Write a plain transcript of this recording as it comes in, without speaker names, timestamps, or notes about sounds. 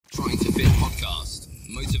Podcast,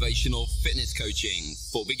 motivational fitness coaching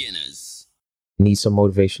for beginners. Need some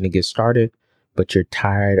motivation to get started, but you're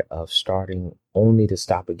tired of starting only to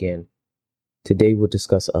stop again. Today we'll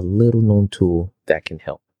discuss a little known tool that can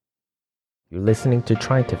help. You're listening to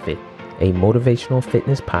Trying to Fit, a motivational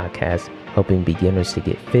fitness podcast helping beginners to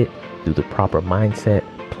get fit through the proper mindset,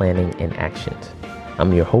 planning, and actions.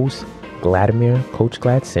 I'm your host, Vladimir Coach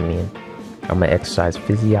Glad Simeon. I'm an exercise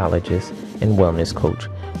physiologist and wellness coach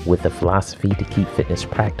with a philosophy to keep fitness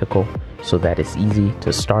practical so that it's easy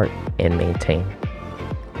to start and maintain.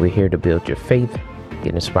 We're here to build your faith,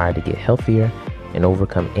 get inspired to get healthier, and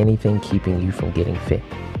overcome anything keeping you from getting fit.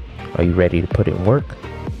 Are you ready to put in work?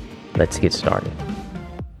 Let's get started.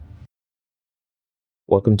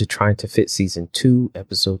 Welcome to Trying to Fit Season 2,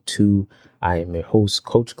 Episode 2. I am your host,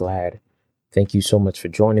 Coach Glad. Thank you so much for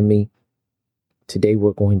joining me. Today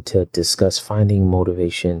we're going to discuss finding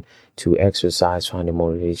motivation to exercise, finding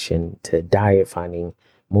motivation to diet, finding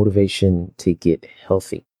motivation to get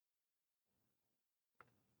healthy.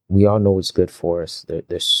 We all know it's good for us.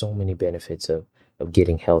 There's so many benefits of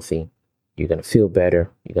getting healthy. You're going to feel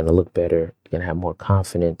better. You're going to look better. You're going to have more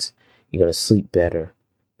confidence. You're going to sleep better.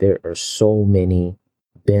 There are so many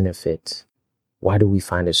benefits. Why do we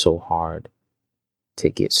find it so hard to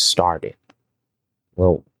get started?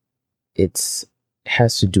 Well, it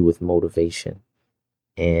has to do with motivation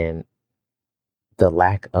and the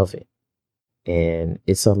lack of it. And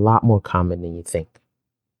it's a lot more common than you think.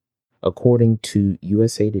 According to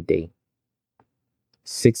USA Today,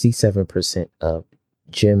 67% of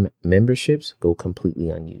gym memberships go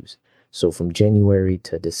completely unused. So from January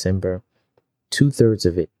to December, 2/3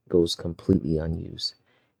 of it goes completely unused.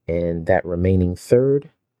 And that remaining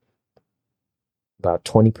third, about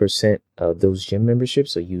 20% of those gym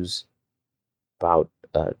memberships are used about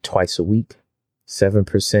twice a week.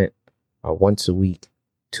 7% are once a week.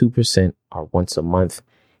 2% are once a month.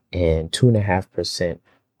 And 2.5%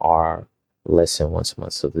 are less than once a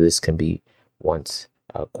month. So this can be once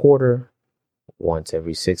a quarter, once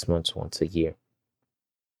every 6 months, once a year.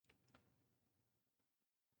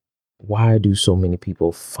 Why do so many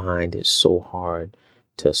people find it so hard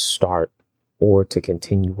to start or to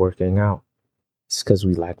continue working out? It's because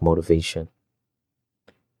we lack motivation.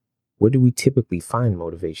 Where do we typically find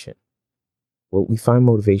motivation? Well, we find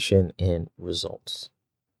motivation in results.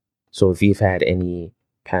 So if you've had any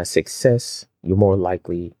past success, you're more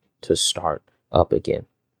likely to start up again.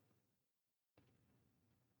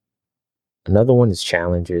 Another one is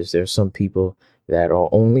challenges. There's some people that are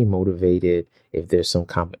only motivated if there's some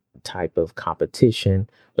type of competition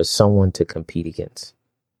or someone to compete against.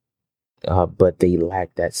 But they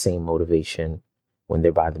lack that same motivation when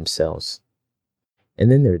they're by themselves. And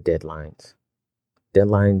then there are deadlines.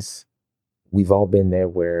 Deadlines, we've all been there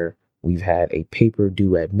where we've had a paper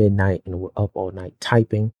due at midnight and we're up all night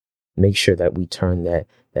typing. Make sure that we turn that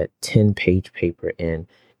 10-page paper in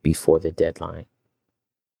before the deadline.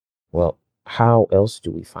 Well, how else do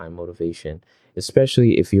we find motivation?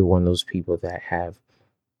 Especially if you're one of those people that have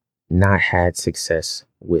not had success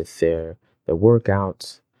with their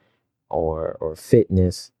workouts or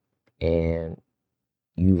fitness, and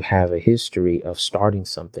you have a history of starting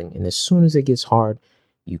something, and as soon as it gets hard,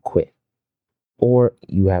 you quit. Or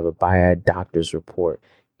you have a bad doctor's report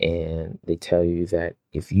and they tell you that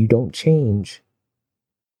if you don't change,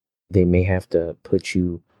 they may have to put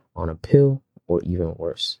you on a pill or even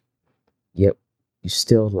worse. Yet you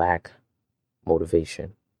still lack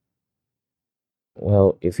motivation.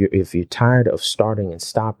 Well, if you're tired of starting and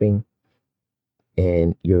stopping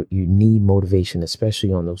and you need motivation,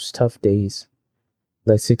 especially on those tough days,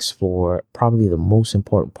 let's explore probably the most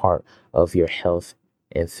important part of your health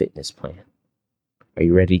and fitness plan. Are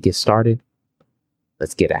you ready to get started?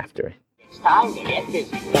 Let's get after it. It's time to get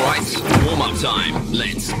busy. All right, warm-up time.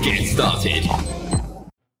 Let's get started.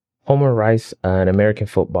 Homer Rice, an American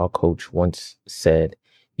football coach, once said,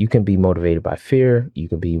 "You can be motivated by fear, you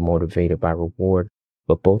can be motivated by reward,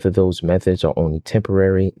 but both of those methods are only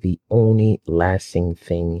temporary. The only lasting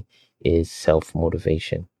thing is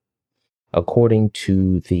self-motivation." According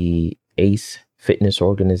to the ACE Fitness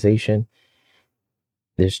Organization,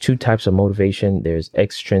 there's two types of motivation. There's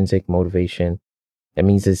extrinsic motivation. That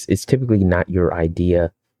means it's typically not your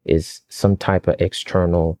idea. It's some type of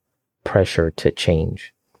external pressure to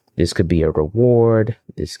change. This could be a reward.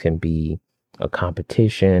 This can be a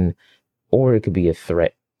competition, or it could be a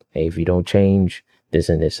threat. Hey, if you don't change, this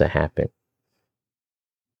and this will happen.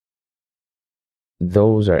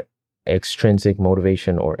 Those are extrinsic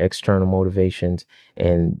motivation or external motivations,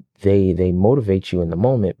 and they motivate you in the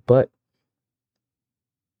moment, but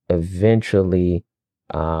eventually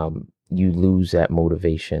you lose that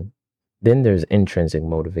motivation. Then there's intrinsic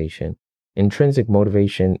motivation. Intrinsic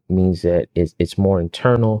motivation means that it's more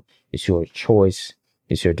internal. It's your choice.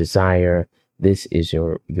 It's your desire. This is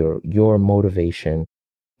your motivation.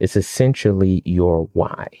 It's essentially your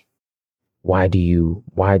why. Why do you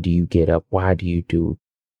get up? Why do you do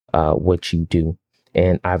what you do?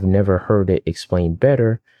 And I've never heard it explained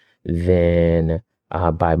better than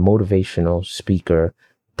by motivational speaker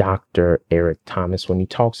Dr. Eric Thomas when he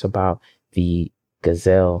talks about the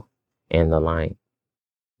gazelle and the lion.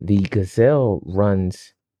 The gazelle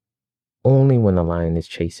runs only when the lion is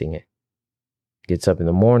chasing it. Gets up in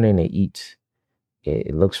the morning, it eats,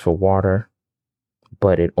 it looks for water,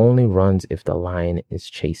 but it only runs if the lion is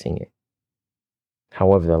chasing it.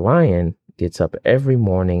 However, the lion gets up every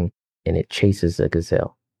morning and it chases the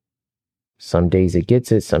gazelle. Some days it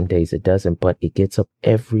gets it, some days it doesn't, but it gets up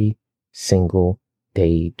every single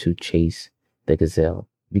day to chase the gazelle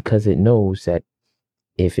because it knows that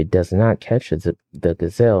if it does not catch the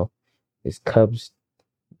gazelle, its cubs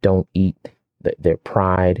don't eat, their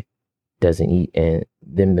pride doesn't eat, and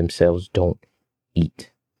themselves don't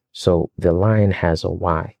eat. So the lion has a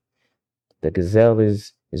why. The gazelle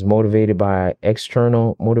is motivated by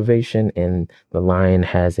external motivation, and the lion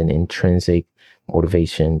has an intrinsic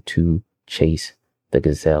motivation to chase the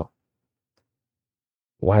gazelle.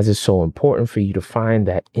 Why is it so important for you to find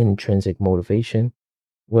that intrinsic motivation?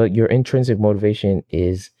 Well, your intrinsic motivation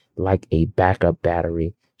is like a backup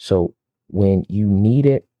battery. So when you need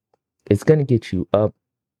it, it's going to get you up.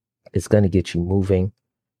 It's going to get you moving.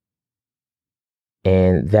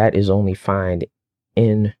 And that is only found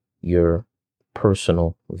in your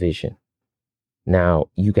personal vision. Now,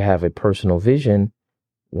 you can have a personal vision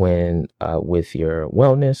when with your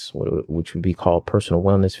wellness, which would be called personal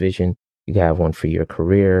wellness vision. You can have one for your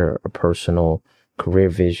career, a personal career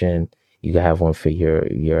vision. You can have one for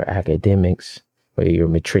your academics or your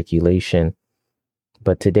matriculation.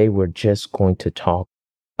 But today we're just going to talk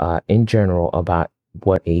in general about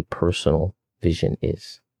what a personal vision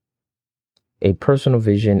is. A personal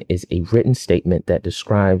vision is a written statement that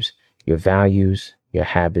describes your values, your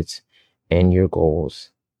habits, and your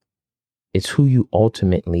goals. It's who you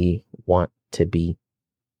ultimately want to be.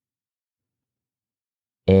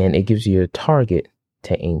 And it gives you a target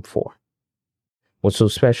to aim for. What's so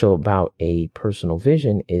special about a personal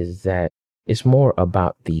vision is that it's more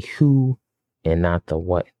about the who and not the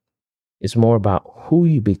what. It's more about who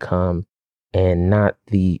you become and not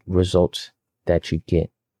the results that you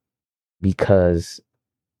get. Because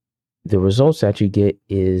the results that you get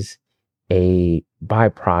is a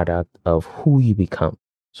byproduct of who you become.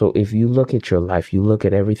 So if you look at your life, you look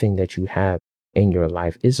at everything that you have in your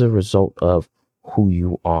life is a result of who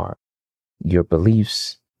you are, your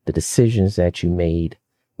beliefs, the decisions that you made,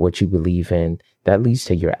 what you believe in, that leads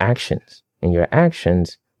to your actions, and your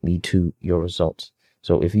actions lead to your results.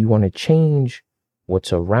 So if you want to change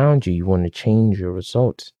what's around you, you want to change your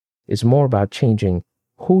results. It's more about changing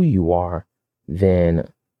who you are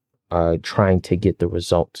than trying to get the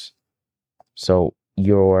results. So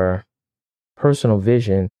your personal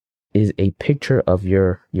vision is a picture of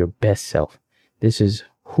your best self. This is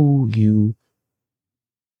who you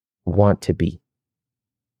want to be.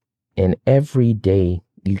 And every day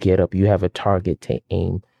you get up, you have a target to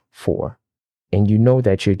aim for. And you know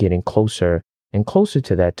that you're getting closer and closer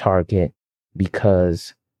to that target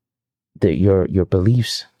because your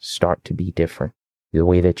beliefs start to be different. The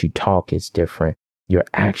way that you talk is different. Your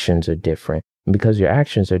actions are different. And because your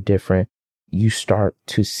actions are different, you start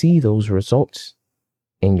to see those results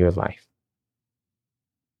in your life.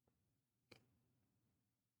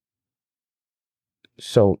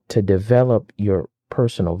 So to develop your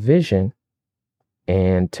personal vision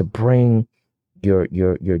and to bring your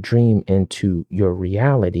dream into your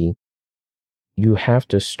reality, you have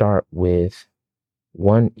to start with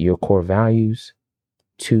 1, your core values,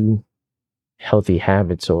 2, healthy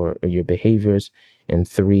habits or your behaviors, and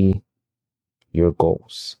 3, your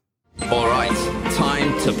goals. All right,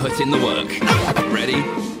 time to put in the work. Ready,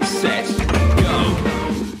 set,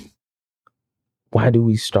 go. Why do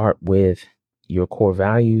we start with your core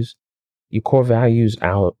values? Your core values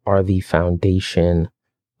are the foundation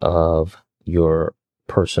of your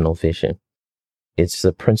personal vision. It's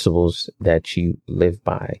the principles that you live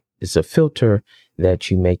by. It's a filter that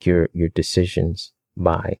you make your decisions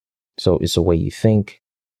by. So it's the way you think.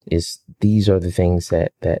 These are the things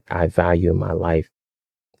that I value in my life.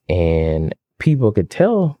 And people could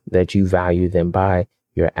tell that you value them by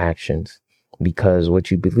your actions, because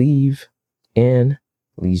what you believe in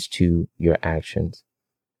leads to your actions.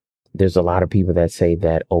 There's a lot of people that say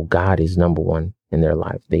that, oh, God is number one in their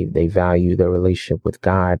life. They value their relationship with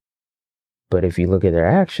God. But if you look at their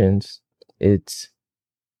actions, It's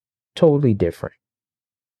totally different.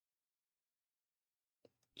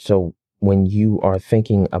 So when you are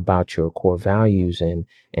thinking about your core values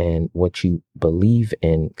and what you believe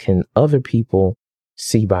in, can other people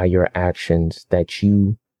see by your actions that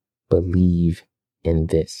you believe in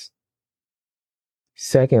this?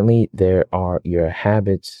 Secondly, there are your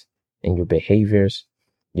habits and your behaviors.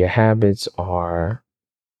 Your habits are,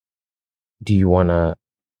 do you want to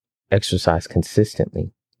exercise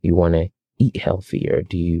consistently? You want to eat healthier?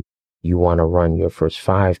 Do you want to run your first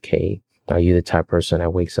 5K? Are you the type of person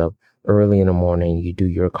that wakes up early in the morning, you do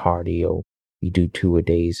your cardio, you do 2 a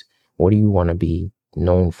days? What do you want to be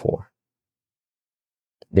known for?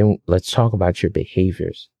 Then let's talk about your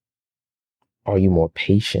behaviors. Are you more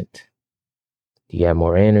patient? Do you have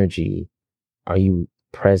more energy? Are you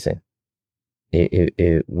present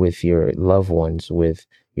with your loved ones, with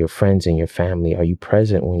your friends and your family? Are you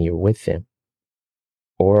present when you're with them?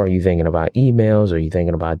 Or are you thinking about emails? Are you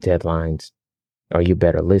thinking about deadlines? Are you a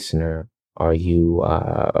better listener? Are you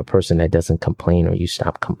a person that doesn't complain, or you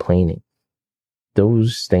stop complaining?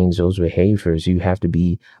 Those things, those behaviors, you have to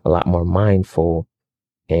be a lot more mindful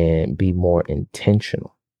and be more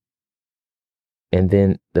intentional. And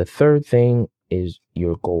then the third thing is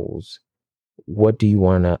your goals. What do you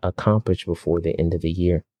want to accomplish before the end of the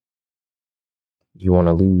year? You want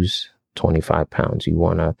to lose 25 pounds. You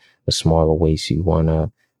want a smaller waist. You want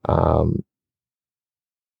to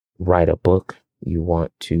write a book. You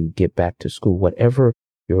want to get back to school. Whatever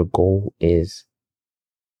your goal is,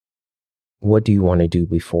 what do you want to do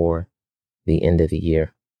before the end of the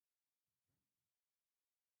year?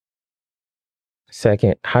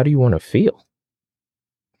 Second, how do you want to feel?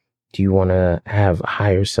 Do you want to have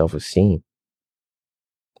higher self-esteem?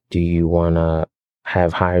 Do you want to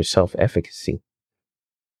have higher self-efficacy?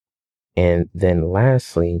 And then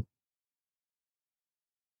lastly,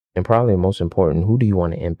 and probably most important, who do you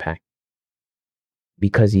want to impact?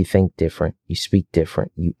 Because you think different, you speak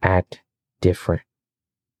different, you act different,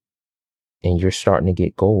 and you're starting to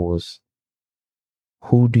get goals.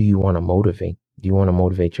 Who do you want to motivate? Do you want to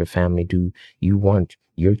motivate your family? Do you want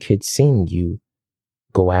your kids seeing you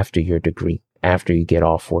go after your degree after you get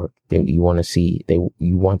off work? You want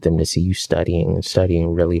them to see you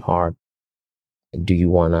studying really hard. Do you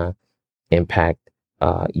want to impact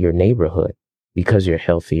your neighborhood because you're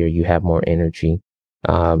healthier? You have more energy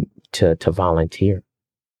to volunteer.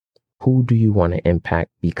 Who do you want to impact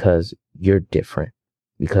because you're different?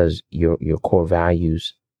 Because your core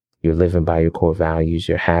values, you're living by your core values,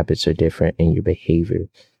 your habits are different, and your behavior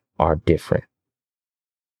are different.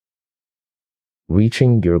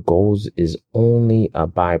 Reaching your goals is only a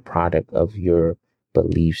byproduct of your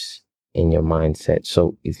beliefs and your mindset.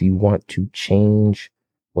 So if you want to change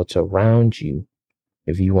what's around you,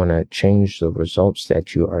 if you want to change the results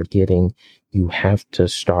that you are getting, you have to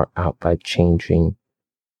start out by changing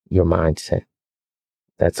your mindset.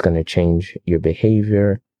 That's going to change your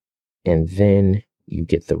behavior, and then you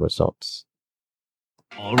get the results.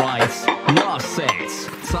 All right, last set.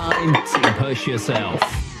 Time to push yourself.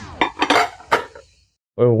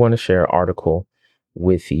 I want to share an article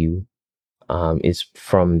with you. It's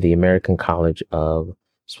from the American College of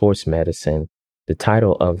Sports Medicine. The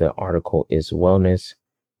title of the article is Wellness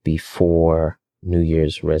Before New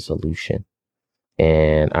Year's Resolution.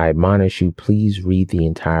 And I admonish you, please read the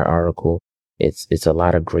entire article. It's a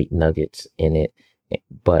lot of great nuggets in it,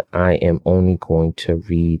 but I am only going to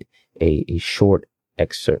read a short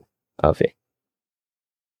excerpt of it.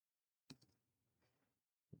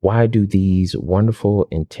 Why do these wonderful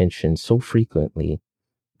intentions so frequently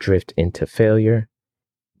drift into failure?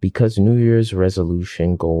 Because New Year's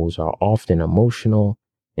resolution goals are often emotional,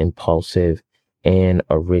 impulsive, and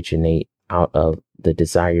originate out of the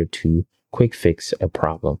desire to quick fix a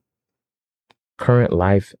problem. Current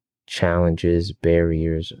life challenges,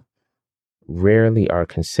 barriers rarely are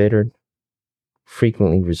considered,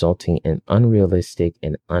 frequently resulting in unrealistic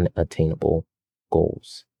and unattainable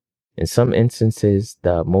goals. In some instances,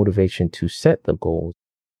 the motivation to set the goals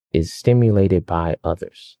is stimulated by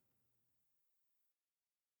others,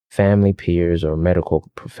 family, peers, or medical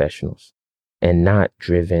professionals, and not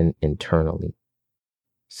driven internally.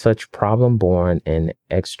 Such problem-born and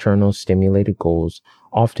external stimulated goals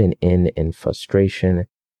often end in frustration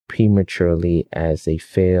prematurely as they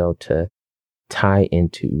fail to tie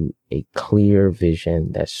into a clear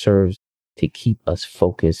vision that serves to keep us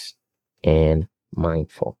focused and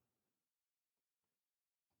mindful.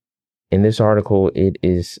 In this article, it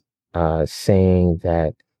is saying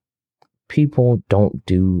that people don't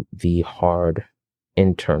do the hard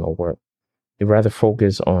internal work. They rather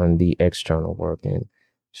focus on the external work and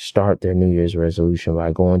start their New Year's resolution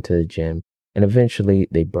by going to the gym, and eventually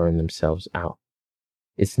they burn themselves out.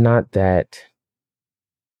 It's not that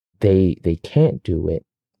they can't do it,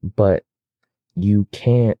 but you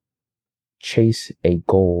can't chase a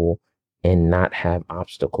goal and not have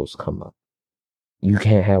obstacles come up. You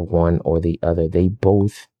can't have one or the other. They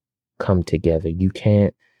both come together. You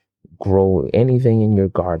can't grow anything in your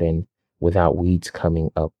garden without weeds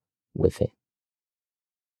coming up with it.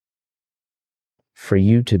 For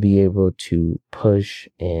you to be able to push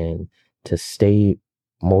and to stay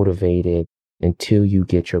motivated until you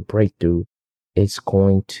get your breakthrough, you're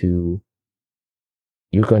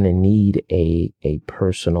going to need a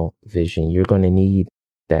personal vision. You're going to need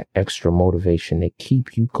that extra motivation to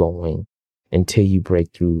keep you going until you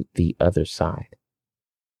break through the other side.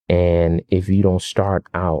 And if you don't start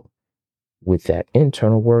out with that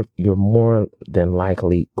internal work, you're more than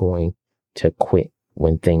likely going to quit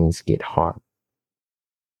when things get hard.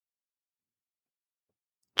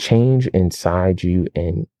 Change inside you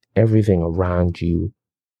and everything around you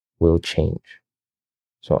will change.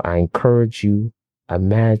 So I encourage you,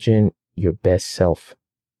 imagine your best self.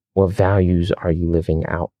 What values are you living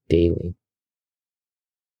out daily?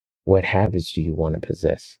 What habits do you want to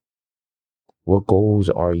possess? What goals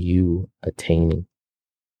are you attaining?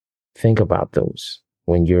 Think about those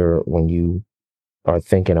when you are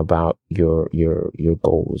thinking about your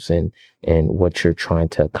goals and what you're trying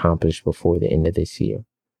to accomplish before the end of this year.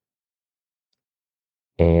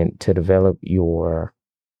 And to develop your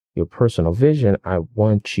personal vision, I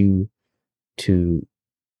want you to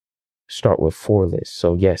start with 4 lists.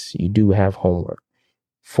 So yes, you do have homework.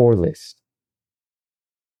 4 lists.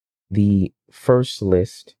 The first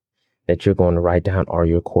list that you're going to write down are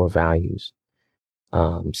your core values.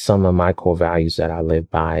 Some of my core values that I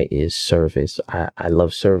live by is service. I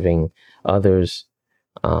love serving others.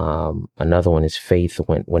 Another one is faith.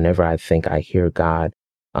 Whenever I think I hear God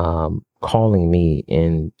calling me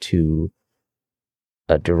into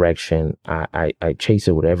a direction, I chase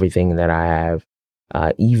it with everything that I have,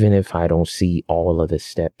 even if I don't see all of the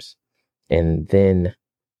steps. And then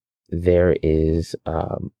there is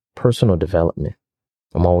personal development.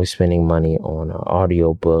 I'm always spending money on an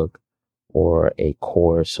audio book or a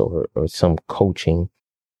course or some coaching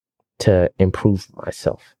to improve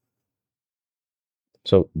myself.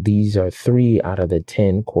 So these are 3 out of the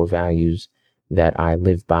 10 core values that I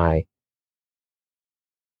live by.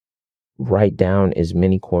 Write down as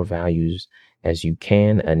many core values as you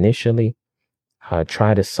can initially.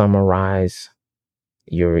 Try to summarize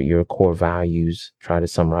your core values. Try to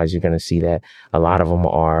summarize. You're going to see that a lot of them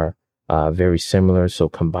are very similar. So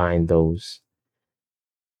combine those.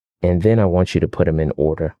 And then I want you to put them in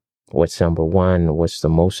order. What's number 1? What's the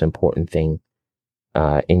most important thing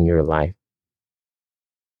in your life?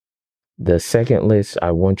 The second list,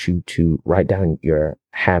 I want you to write down your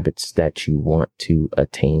habits that you want to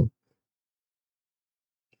attain.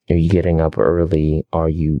 Are you getting up early? Are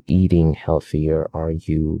you eating healthier? Are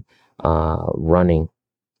you running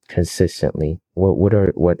consistently?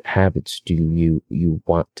 What habits do you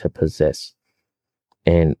want to possess?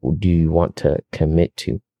 And do you want to commit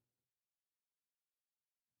to?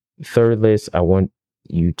 Third list, I want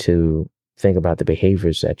you to think about the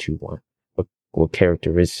behaviors that you want. What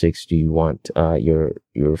characteristics do you want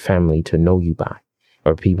your family to know you by,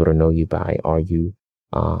 or people to know you by? Are you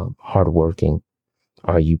hardworking?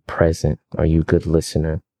 Are you present? Are you a good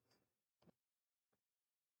listener?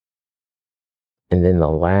 And then the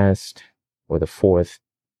last or the fourth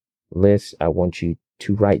list, I want you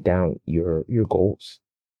to write down your goals.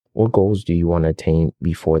 What goals do you want to attain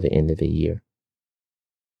before the end of the year?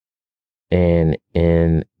 And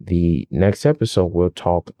in the next episode, we'll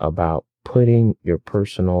talk about putting your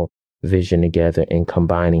personal vision together and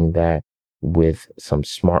combining that with some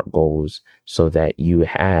SMART goals so that you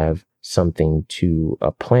have something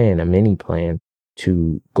a mini plan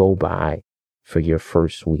to go by for your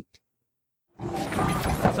first week.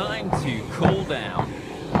 Time to cool down.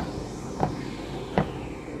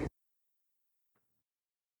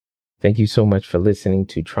 Thank you so much for listening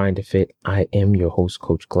to Trying to Fit. I am your host,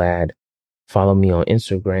 Coach Glad. Follow me on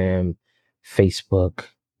Instagram, Facebook,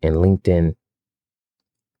 and LinkedIn.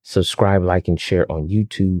 Subscribe, like, and share on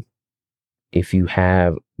YouTube. If you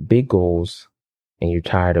have big goals and you're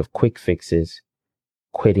tired of quick fixes,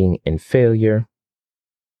 quitting, and failure,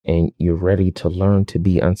 and you're ready to learn to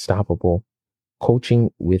be unstoppable,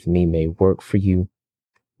 coaching with me may work for you.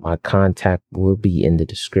 My contact will be in the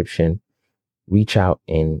description. Reach out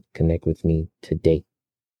and connect with me today.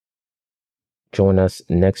 Join us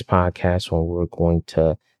next podcast when we're going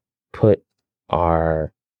to put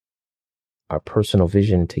our personal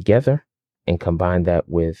vision together and combine that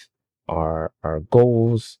with our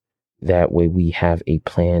goals, That way we have a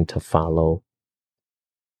plan to follow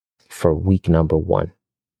for week number 1.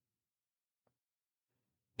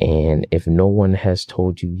 And if no one has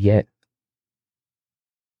told you yet,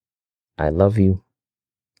 I love you.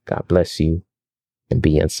 God bless you, and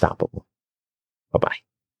be unstoppable. Bye-bye.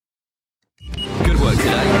 Good work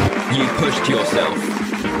today. You pushed yourself.